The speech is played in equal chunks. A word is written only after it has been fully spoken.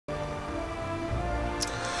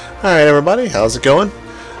Alright everybody, how's it going?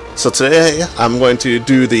 So today I'm going to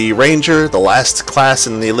do the Ranger, the last class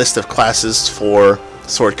in the list of classes for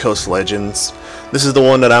Sword Coast Legends. This is the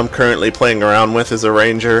one that I'm currently playing around with as a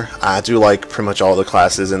Ranger. I do like pretty much all the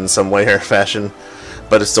classes in some way or fashion,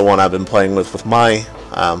 but it's the one I've been playing with my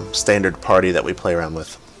standard party that we play around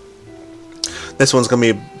with. This one's going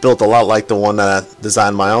to be built a lot like the one that I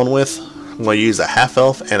designed my own with. I'm going to use a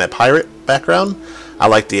half-elf and a pirate background. I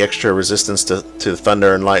like the extra resistance to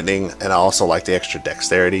thunder and lightning, and I also like the extra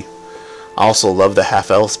dexterity. I also love the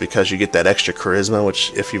half-elves because you get that extra charisma,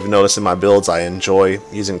 which if you've noticed in my builds, I enjoy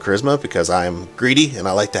using charisma because I am greedy and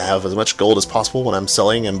I like to have as much gold as possible when I'm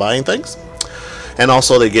selling and buying things. And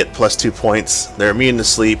also they get +2 points, they're immune to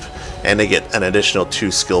sleep, and they get an additional 2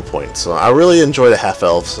 skill points. So I really enjoy the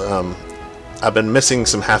half-elves. I've been missing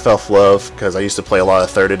some half-elf love because I used to play a lot of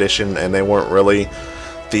 3rd edition and they weren't really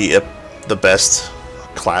the best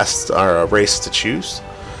class or race to choose,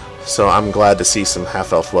 so I'm glad to see some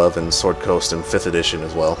half-elf love in Sword Coast and 5th edition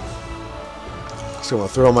as well. So I'm going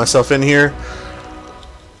to throw myself in here.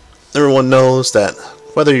 Everyone knows that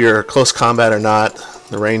whether you're close combat or not,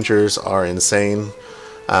 the Rangers are insane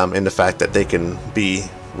in the fact that they can be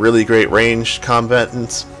really great ranged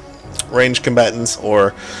combatants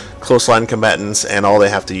or close line combatants, and all they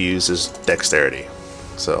have to use is dexterity.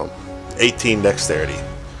 So 18 dexterity.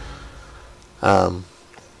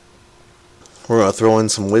 We're going to throw in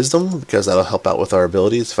some wisdom because that'll help out with our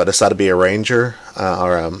abilities. If I decide to be a ranger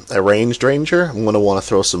or a ranged ranger, I'm going to want to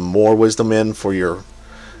throw some more wisdom in for your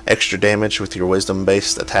extra damage with your wisdom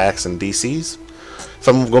based attacks and DCs. If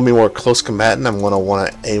I'm going to be more close combatant, I'm going to want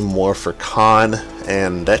to aim more for con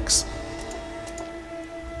and dex.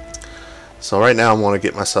 So right now I'm going to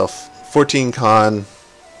get myself 14 con,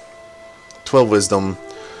 12 wisdom,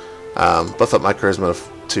 buff up my charisma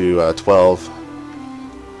to 12.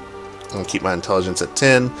 I'm going to keep my intelligence at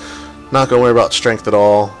 10. Not going to worry about strength at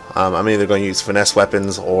all. I'm either going to use finesse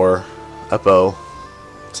weapons or a bow,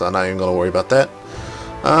 so I'm not even going to worry about that.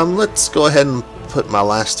 Let's go ahead and put my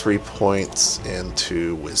last 3 points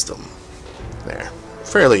into wisdom. There.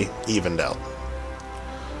 Fairly evened out.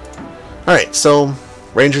 Alright, so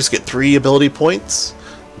Rangers get 3 ability points.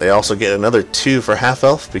 They also get another 2 for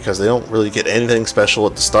half-elf because they don't really get anything special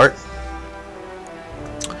at the start.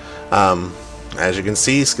 As you can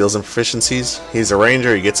see, skills and proficiencies. He's a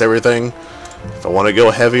ranger, he gets everything. If I want to go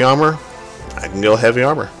heavy armor, I can go heavy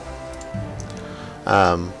armor.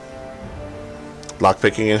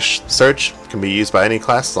 Lockpicking and search can be used by any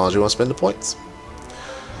class as long as you want to spend the points.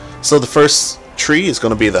 So the first tree is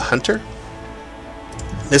going to be the hunter.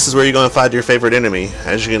 This is where you're going to find your favorite enemy.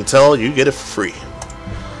 As you can tell, you get it for free.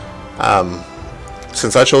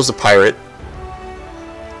 Since I chose the pirate,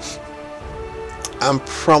 I'm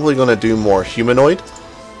probably going to do more humanoid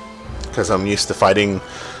because I'm used to fighting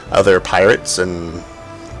other pirates and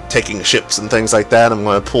taking ships and things like that. I'm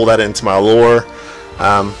going to pull that into my lore.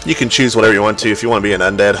 You can choose whatever you want to. If you want to be an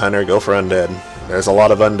undead hunter, go for undead. There's a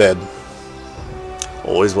lot of undead.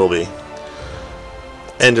 Always will be.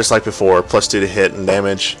 And just like before, +2 to hit and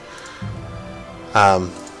damage.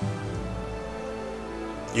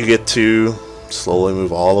 You get to slowly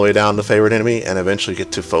move all the way down to favorite enemy and eventually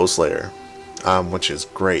get to Foe Slayer. Which is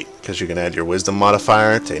great because you can add your wisdom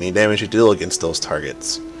modifier to any damage you deal against those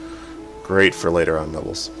targets. Great for later on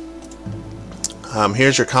levels.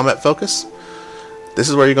 Here's your combat focus. This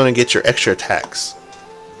is where you're going to get your extra attacks.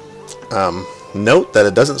 Note that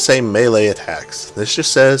it doesn't say melee attacks. This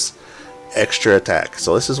just says extra attack.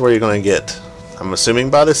 So this is where you're going to get, I'm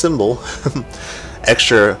assuming by the symbol,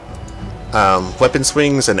 extra weapon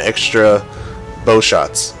swings and extra bow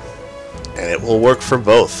shots. And it will work for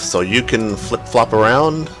both, so you can flip-flop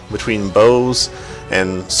around between bows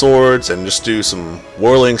and swords and just do some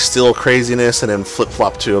whirling steel craziness and then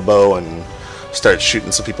flip-flop to a bow and start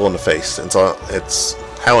shooting some people in the face. And so it's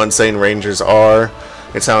how insane Rangers are.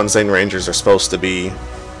 It's how insane Rangers are supposed to be.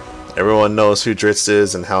 Everyone knows who Drizzt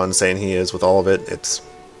is and how insane he is with all of it. It's,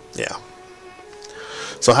 yeah.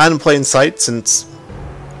 So hide in plain sight, since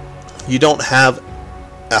you don't have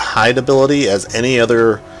a hide ability as any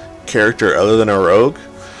other character other than a rogue,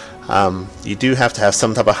 you do have to have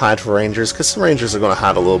some type of hide for Rangers because some Rangers are going to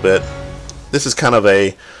hide a little bit. This is kind of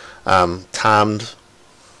a timed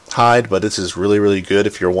hide, but this is really good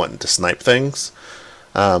if you're wanting to snipe things.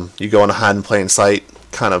 You go in a hide in plain sight,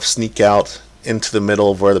 kind of sneak out into the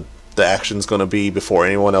middle of where the action's going to be before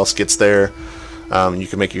anyone else gets there. You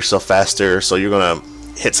can make yourself faster, so you're going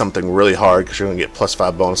to hit something really hard because you're going to get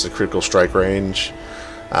 +5 bonus to critical strike range.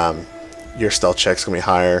 Your stealth check's going to be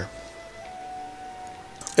higher.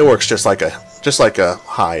 It works just like a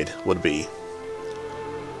hide would be.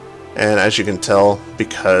 And as you can tell,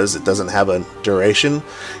 because it doesn't have a duration,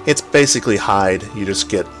 it's basically hide. You just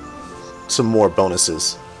get some more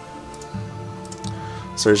bonuses.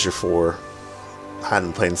 So there's your 4 hide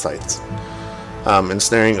in plain sights.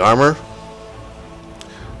 Ensnaring armor.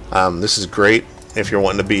 This is great if you're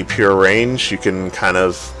wanting to be pure range. You can kind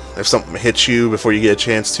of, if something hits you before you get a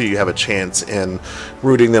chance to, you have a chance in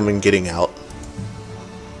rooting them and getting out.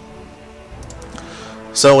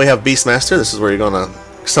 So we have Beastmaster. This is where you're going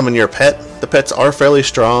to summon your pet. The pets are fairly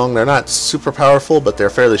strong. They're not super powerful, but they're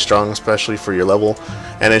fairly strong, especially for your level.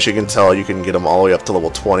 And as you can tell, you can get them all the way up to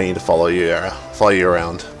level 20 to follow you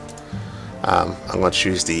around. I'm going to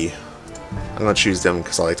choose them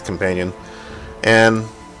because I like the companion. And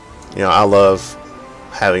you know, I love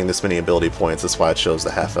having this many ability points. That's why it shows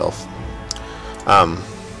the half elf.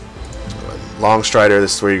 Long Strider.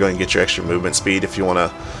 This is where you're going to get your extra movement speed. If you want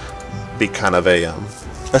to be kind of a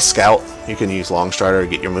scout, you can use Long Strider to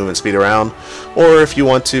get your movement speed around. Or if you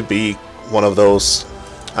want to be one of those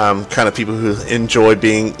kind of people who enjoy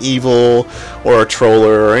being evil or a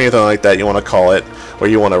troller or anything like that, you want to call it, where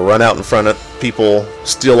you want to run out in front of people,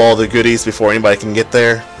 steal all the goodies before anybody can get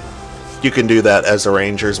there, you can do that as a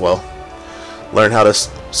ranger as well. Learn how to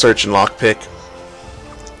search and lockpick,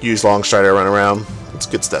 use Long Strider to run around. It's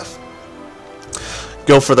good stuff.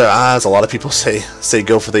 Go for the eyes. A lot of people say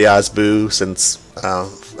go for the eyes, boo, since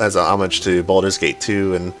as an homage to Baldur's Gate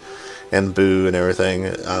 2 and boo and everything.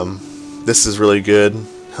 This is really good.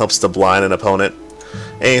 Helps to blind an opponent.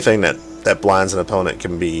 Anything that blinds an opponent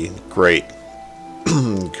can be great.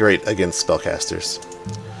 Great against spellcasters.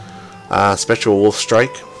 Spectral Wolf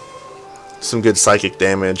Strike. Some good psychic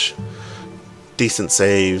damage. Decent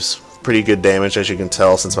saves. Pretty good damage, as you can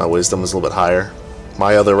tell, since my wisdom is a little bit higher.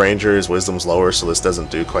 My other ranger's wisdom's lower, so this doesn't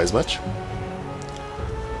do quite as much.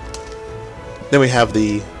 Then we have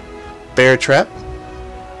the Bear Trap.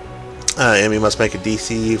 Enemy must make a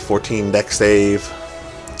DC 14 dex save.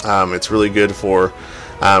 It's really good for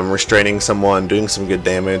restraining someone, doing some good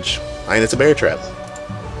damage. And it's a bear trap.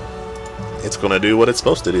 It's going to do what it's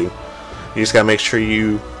supposed to do. You just got to make sure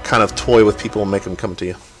you kind of toy with people and make them come to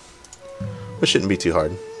you. Which shouldn't be too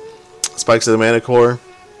hard. Spikes of the Manticore.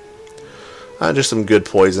 Just some good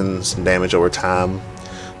poison, some damage over time.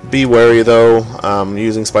 Be wary though,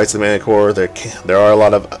 using Spikes of the Manticore. There are a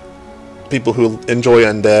lot of people who enjoy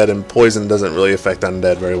undead, and poison doesn't really affect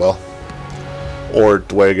undead very well. Or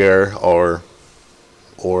Dweger, or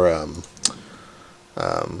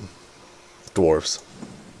dwarves.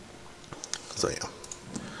 So yeah.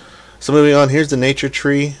 So moving on, here's the Nature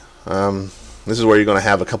Tree. This is where you're going to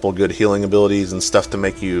have a couple good healing abilities and stuff to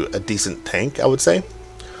make you a decent tank, I would say.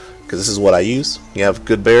 Because this is what I use. You have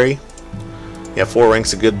Good Berry. You have 4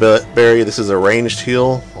 ranks of Good Berry. This is a ranged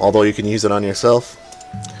heal, although you can use it on yourself.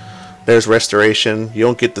 There's Restoration. You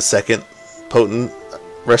don't get the second potent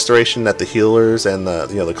restoration that the healers and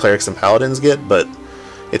the clerics and paladins get, but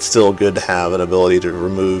it's still good to have an ability to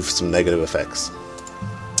remove some negative effects.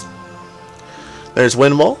 There's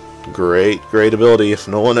Wind Wall. Great ability. If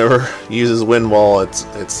no one ever uses Wind Wall,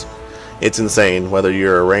 it's insane. Whether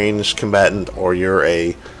you're a ranged combatant or you're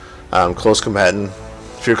a close combatant.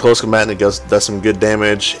 If you're a close combatant, it does some good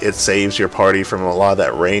damage. It saves your party from a lot of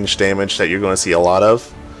that ranged damage that you're going to see a lot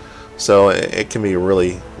of. So it can be a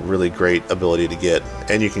really, really great ability to get,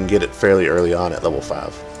 and you can get it fairly early on at level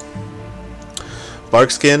 5.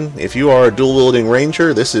 Barkskin, if you are a dual-wielding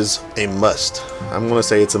ranger, this is a must. I'm going to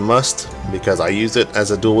say it's a must because I use it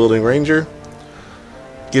as a dual-wielding ranger.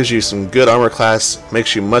 Gives you some good armor class,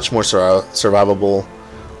 makes you much more survivable,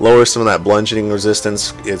 lowers some of that bludgeoning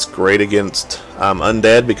resistance. It's great against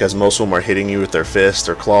undead because most of them are hitting you with their fists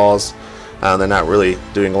or claws. They're not really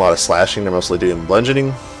doing a lot of slashing, they're mostly doing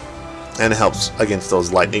bludgeoning. And it helps against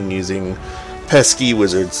those lightning-using pesky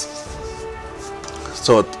wizards.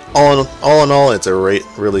 So all in all, it's a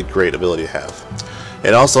really great ability to have.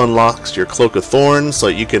 It also unlocks your Cloak of Thorns, so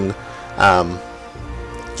you can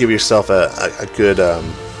give yourself a good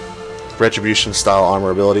Retribution-style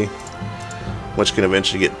armor ability, which can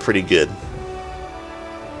eventually get pretty good.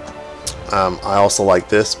 I also like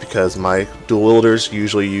this because my dual wielders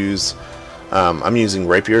usually use... I'm using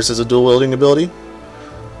Rapiers as a dual wielding ability.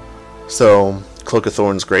 So, Cloak of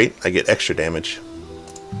Thorns great. I get extra damage.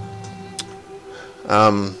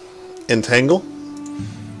 Entangle.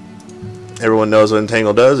 Everyone knows what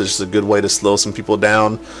Entangle does. It's just a good way to slow some people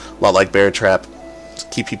down. A lot like Bear Trap. To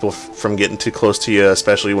keep people from getting too close to you,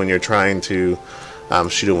 especially when you're trying to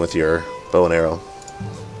shoot them with your bow and arrow.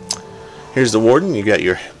 Here's the Warden. You got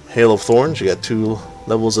your Hail of Thorns. You got 2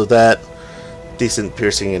 levels of that. Decent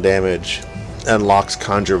piercing and damage. Unlocks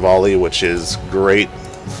Conjure Volley, which is great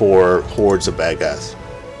for hordes of bad guys.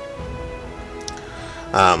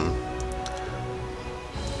 And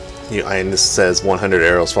this says 100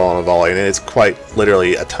 arrows fall in a volley, and it's quite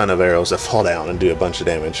literally a ton of arrows that fall down and do a bunch of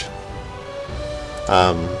damage.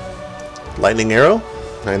 Lightning arrow,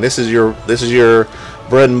 and this is your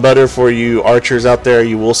bread and butter for you archers out there.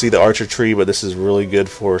 You will see the archer tree, but this is really good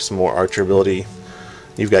for some more archer ability.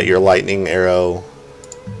 You've got your lightning arrow.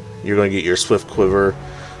 You're going to get your swift quiver,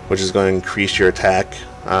 which is going to increase your attack.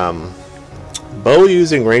 Bow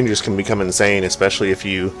using rangers can become insane, especially if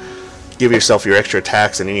you give yourself your extra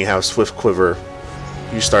attacks and then you have swift quiver.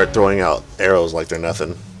 You start throwing out arrows like they're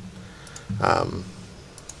nothing.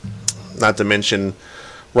 Not to mention,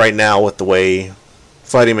 right now with the way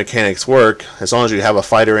fighting mechanics work, as long as you have a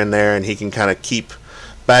fighter in there and he can kind of keep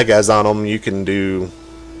bad guys on them, you can do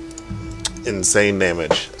insane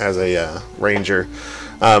damage as a ranger.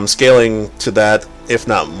 Scaling to that, if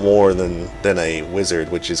not more than a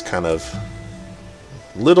wizard, which is kind of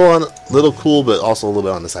little cool, but also a little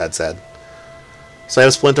bit on the sad side. So I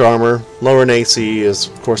have splinter armor. Lower in AC is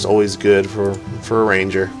of course always good for a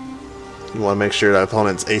ranger. You want to make sure that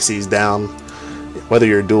opponent's AC is down, whether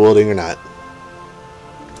you're dual wielding or not.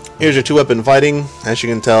 Here's your 2-weapon fighting. As you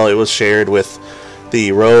can tell, it was shared with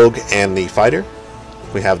the rogue and the fighter.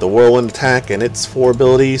 We have the whirlwind attack and its 4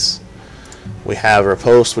 abilities. We have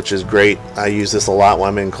riposte, which is great. I use this a lot when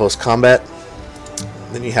I'm in close combat.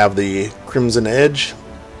 Then you have the crimson edge.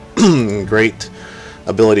 Great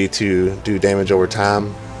ability to do damage over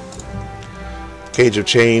time. Cage of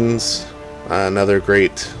chains, another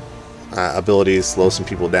great ability to slow some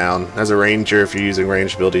people down. As a ranger, if you're using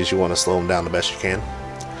ranged abilities, you want to slow them down the best you can.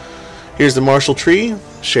 Here's the martial tree,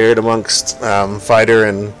 shared amongst fighter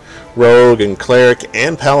and rogue and cleric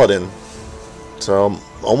and paladin. So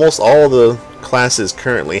almost all of the classes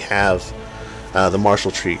currently have the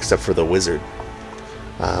martial tree except for the wizard.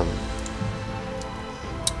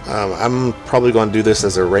 I'm probably going to do this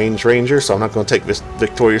as a ranged ranger, so I'm not going to take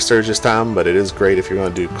Victorious Surge this time, but it is great if you're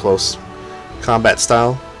going to do close combat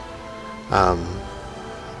style.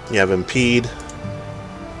 You have Impede.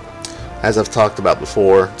 As I've talked about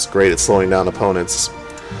before, it's great at slowing down opponents.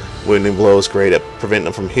 Wounding Blow is great at preventing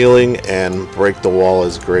them from healing, and Break the Wall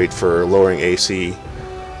is great for lowering AC.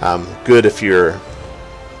 Good if you're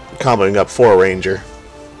comboing up for a ranger.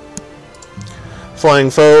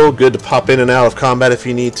 Flying Foe, good to pop in and out of combat if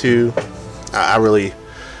you need to.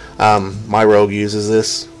 My rogue uses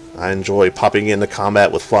this. I enjoy popping into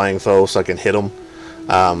combat with Flying Foe so I can hit them.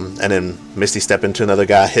 And then Misty Step into another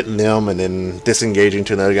guy, hitting them, and then disengaging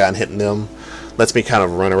to another guy and hitting them. Lets me kind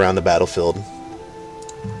of run around the battlefield.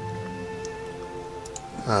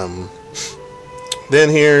 Then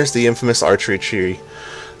here's the infamous archery tree.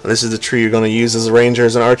 This is the tree you're going to use as a ranger,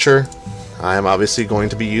 as an archer. I am obviously going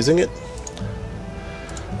to be using it.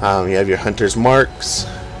 You have your hunter's marks.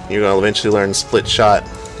 You're going to eventually learn split shot.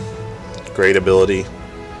 Great ability.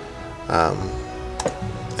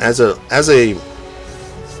 As a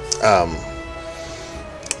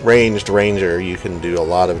ranged ranger, you can do a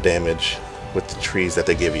lot of damage with the trees that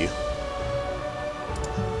they give you.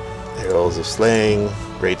 Arrows of Slaying,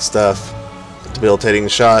 great stuff. Debilitating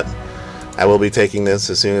Shot. I will be taking this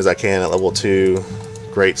as soon as I can at level 2.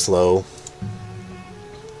 Great slow.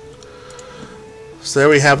 So there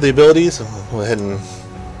we have the abilities. I'll go ahead and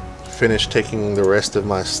finish taking the rest of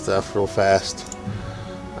my stuff real fast.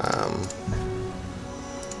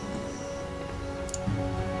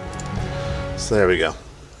 So there we go.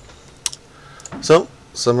 So,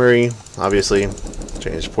 summary, obviously,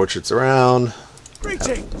 change portraits around.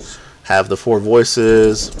 Have the 4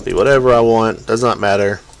 voices, be whatever I want, does not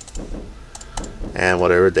matter. And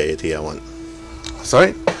whatever deity I want. So,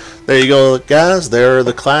 alright, there you go, guys. There are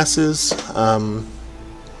the classes. I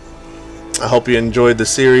hope you enjoyed the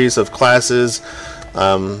series of classes.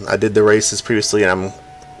 I did the races previously, and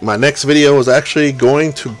my next video is actually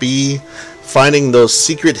going to be finding those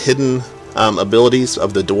secret hidden abilities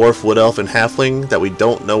of the dwarf, wood elf, and halfling that we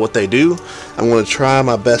don't know what they do. I'm going to try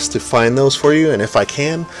my best to find those for you, and if I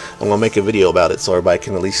can, I'm going to make a video about it so everybody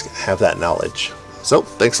can at least have that knowledge. So,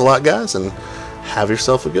 thanks a lot, guys, and have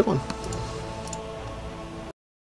yourself a good one.